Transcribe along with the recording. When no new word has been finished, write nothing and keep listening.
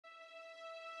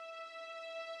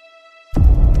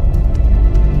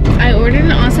ordered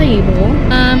an acai bowl.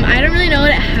 I don't really know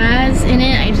what it has in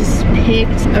it. I just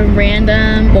picked a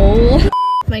random bowl.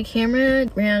 My camera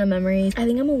ran out of memories. I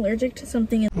think I'm allergic to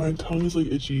something. My tongue is like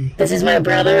itchy. This is my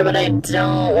brother, but I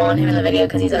don't want him in the video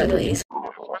because he's ugly.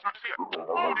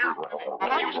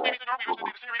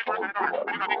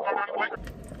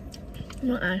 I'm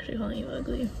not actually calling you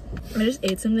ugly. I just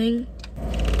ate something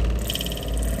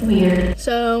weird.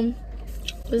 So,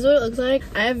 this is what it looks like.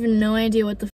 I have no idea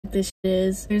what the f this shit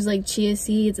is. There's like chia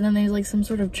seeds and then there's like some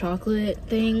sort of chocolate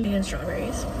thing and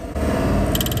strawberries.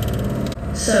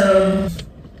 So,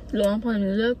 you want to play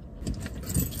music?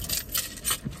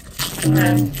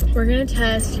 We're gonna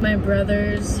test my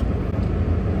brother's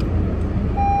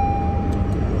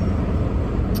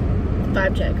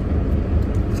vibe check.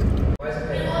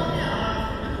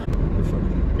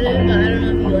 I don't know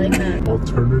if you like that.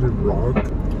 Alternative rock?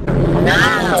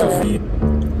 No!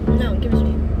 No, give it to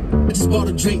me. I just bought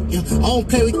a drink, yeah. I don't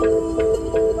play with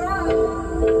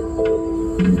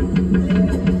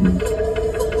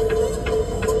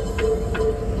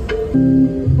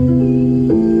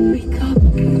wake up.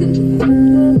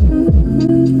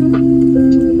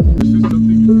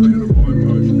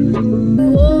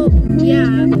 Well,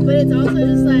 yeah, but it's also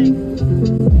just like,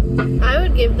 I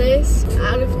would give this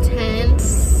out of 10,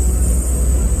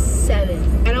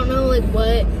 7. I don't know like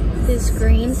what this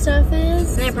green stuff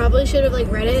is, and I probably should have like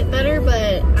read it better,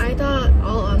 but I thought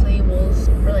all acai bowls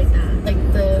were like that. Like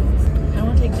I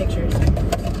want to take pictures.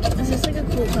 Is this like a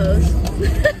cool pose?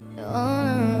 Oh,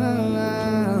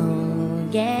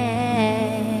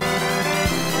 yeah.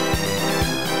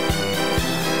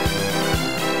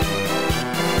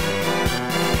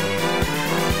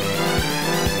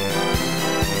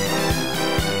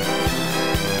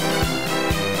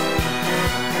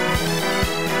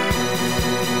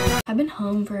 I've been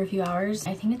home for a few hours.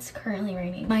 I think it's currently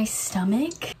raining. My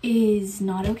stomach is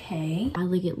not okay.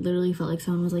 It literally felt like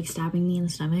someone was like stabbing me in the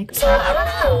stomach. So I don't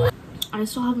know. I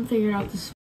still haven't figured out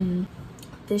this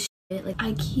shit. Like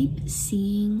I keep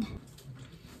seeing.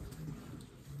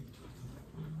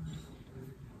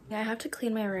 I have to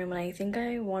clean my room and I think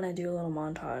I want to do a little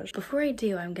montage. Before I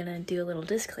do, I'm gonna do a little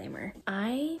disclaimer.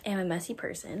 I am a messy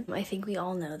person. I think we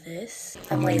all know this.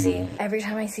 I'm lazy. Every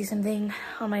time I see something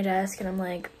on my desk and I'm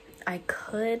like, I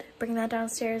could bring that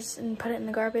downstairs and put it in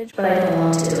the garbage, but I don't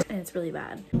want to, and it's really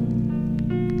bad.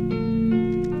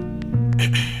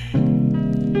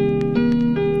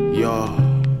 Yo.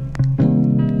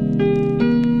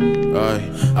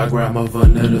 I grab my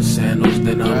vanilla sandals,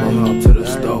 then I'ma hop to the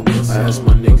stove. I ask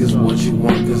my niggas what you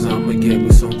want, cause I'ma get me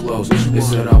some clothes. They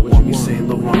said I want me Saint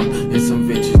Laurent and some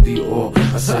vintage Dior.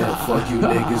 I said fuck you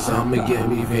niggas, I'ma get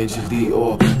me vintage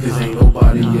Dior. Cause ain't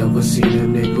nobody ever seen a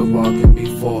nigga rockin'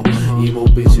 before. Emo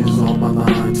bitches on my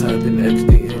line, typing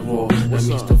XD and raw. That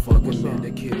means the fucking man,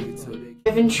 the kitty.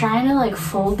 I've been trying to like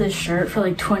fold this shirt for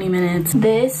like 20 minutes.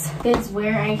 This is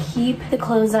where I keep the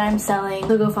clothes that I'm selling.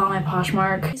 So go follow my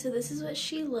Poshmark. So this is what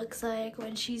she looks like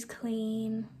when she's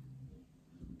clean.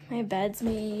 My bed's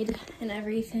made and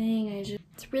everything.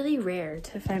 It's really rare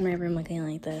to find my room looking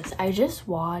like this. I just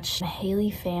watched Haley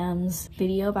Pham's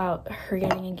video about her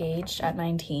getting engaged at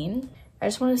 19. I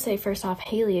just want to say first off,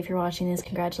 Haley, if you're watching this,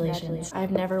 congratulations.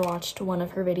 I've never watched one of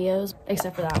her videos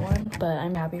except for that one, but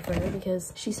I'm happy for her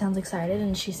because she sounds excited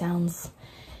and she sounds,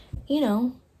 you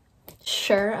know,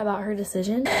 sure about her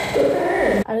decision.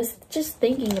 I was just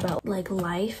thinking about like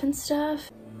life and stuff.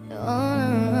 Oh,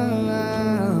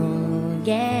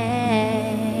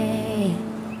 yeah.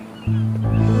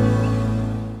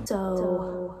 So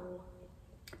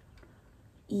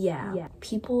yeah,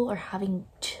 people are having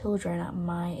children at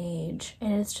my age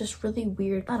and it's just really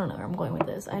weird. I don't know where I'm going with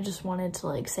this. I just wanted to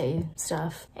like say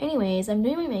stuff. Anyways, I'm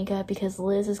doing my makeup because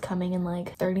Liz is coming in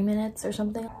like 30 minutes or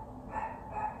something.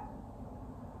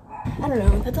 I don't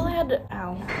know. That's all I had to.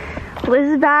 Ow.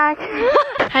 Liz is back.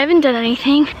 I haven't done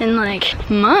anything in like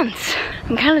months.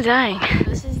 I'm kind of dying.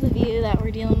 This is the view that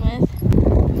we're dealing with.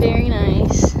 Very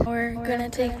nice. We're gonna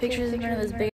take pictures in front of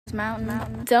this big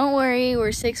mountain. Don't worry,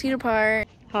 we're 6 feet apart.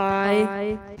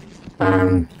 Hi.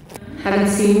 Haven't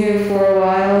seen you for a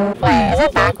while. Wait, is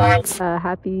it backwards?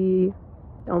 Happy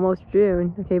almost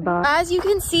June. Okay, bye. As you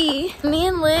can see, me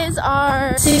and Liz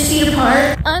are 6 feet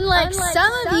apart. Unlike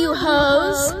some of you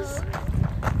hoes.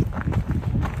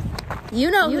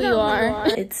 You know who you are.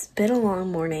 It's been a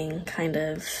long morning, kind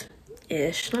of.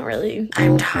 Ish, not really.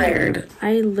 I'm tired.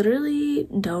 I literally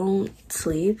don't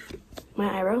sleep.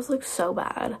 My eyebrows look so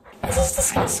bad. This is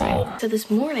disgusting. So this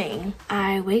morning,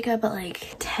 I wake up at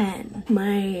like 10.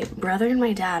 My brother and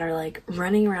my dad are like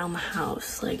running around the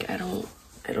house. Like, I don't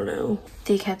know.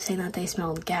 They kept saying that they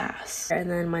smelled gas. And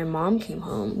then my mom came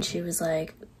home and she was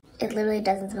like, It literally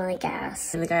doesn't smell like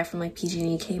gas. And the guy from like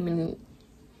PG&E came and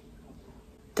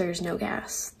there's no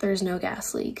gas. There's no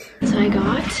gas leak. So I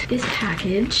got this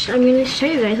package. I'm gonna show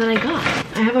you guys what I got.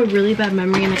 I have a really bad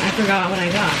memory and I forgot what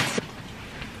I got. So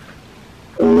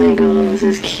oh my god, this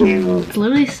is cute. It's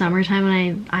literally summertime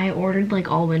and I ordered like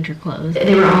all winter clothes.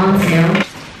 They were all on sale.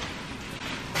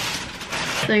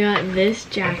 So I got this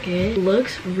jacket. It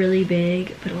looks really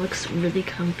big, but it looks really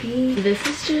comfy. This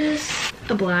is just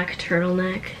a black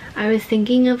turtleneck. I was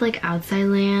thinking of like Outside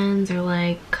Lands or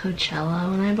like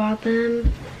Coachella when I bought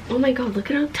them. Oh my god,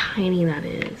 look at how tiny that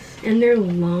is. And they're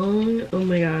long. Oh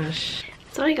my gosh.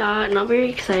 That's what I got. Not very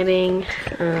exciting,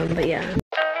 but yeah.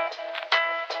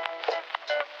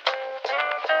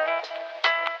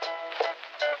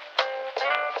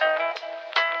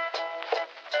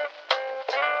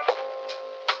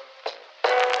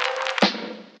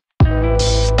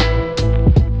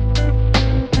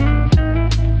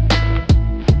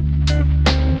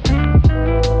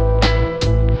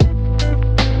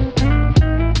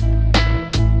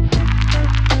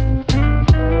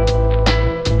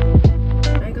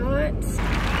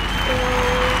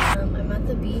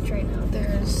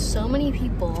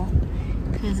 People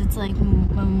because it's like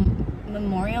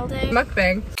Memorial Day.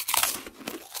 Mukbang.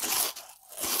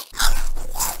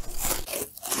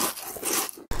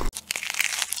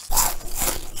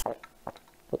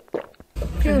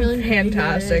 Really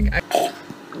Fantastic.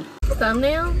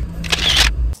 Thumbnail.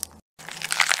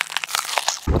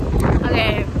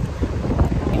 Okay.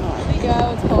 Here we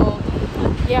go. It's cold.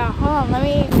 Yeah, hold on, let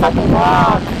me fucking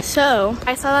walk. So,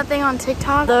 I saw that thing on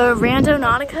TikTok, the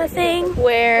Randonautica thing,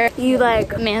 where you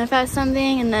like manifest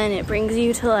something and then it brings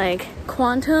you to like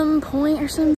quantum point or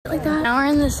something like that. Now we're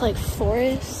in this like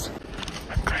forest.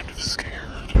 I'm kind of scared.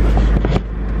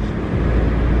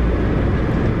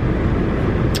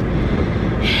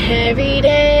 Every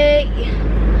day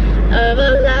of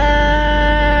our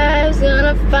lives,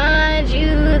 gonna find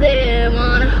you there,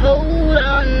 wanna hold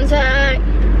on tight.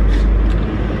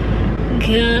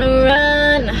 Gonna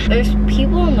run. There's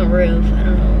people on the roof. I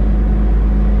don't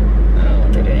know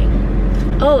what they're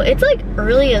doing. Oh, it's like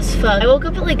early as fuck. I woke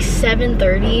up at like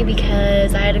 7:30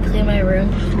 because I had to clean my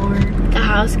room before the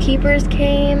housekeepers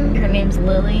came. Her name's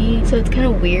Lily. So it's kind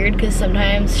of weird because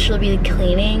sometimes she'll be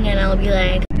cleaning and I'll be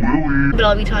like, Lily. But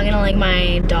I'll be talking to like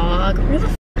my dog. Where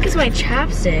the fuck is my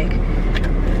chapstick?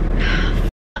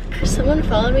 Fuck. Someone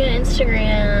followed me on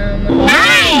Instagram.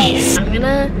 Nice! I'm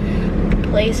gonna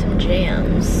play some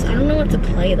jams. I don't know what to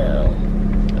play though.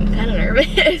 I'm kind of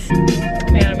nervous.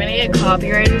 Man, I'm gonna get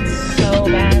copyrighted so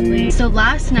badly. So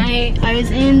last night I was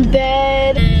in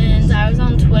bed and I was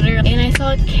on Twitter and I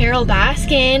saw Carol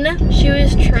Baskin. She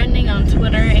was trending on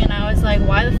Twitter and I was like,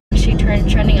 why the f is she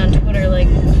trending on Twitter? Like,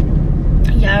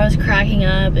 yeah, I was cracking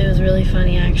up. It was really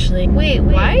funny actually. Wait,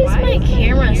 why is my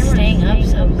camera staying up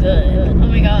so good? Oh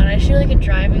my god, I should like a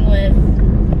driving with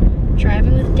Dan.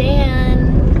 Driving with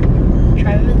Dan.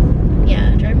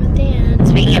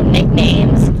 Speaking of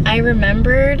nicknames, I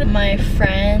remembered my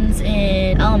friends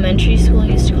in elementary school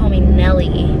used to call me Nelly.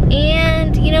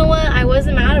 And you know what? I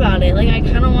wasn't mad about it. Like, I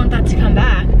kind of want that to come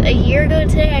back. A year ago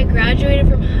today, I graduated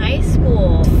from high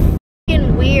school.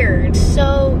 Fucking weird.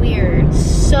 So weird.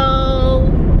 So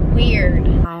weird.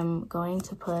 I'm going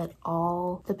to put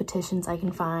all the petitions I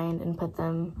can find and put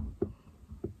them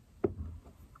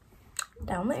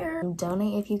down there.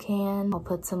 Donate if you can. I'll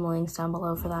put some links down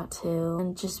below for that too.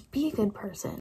 And just be a good person.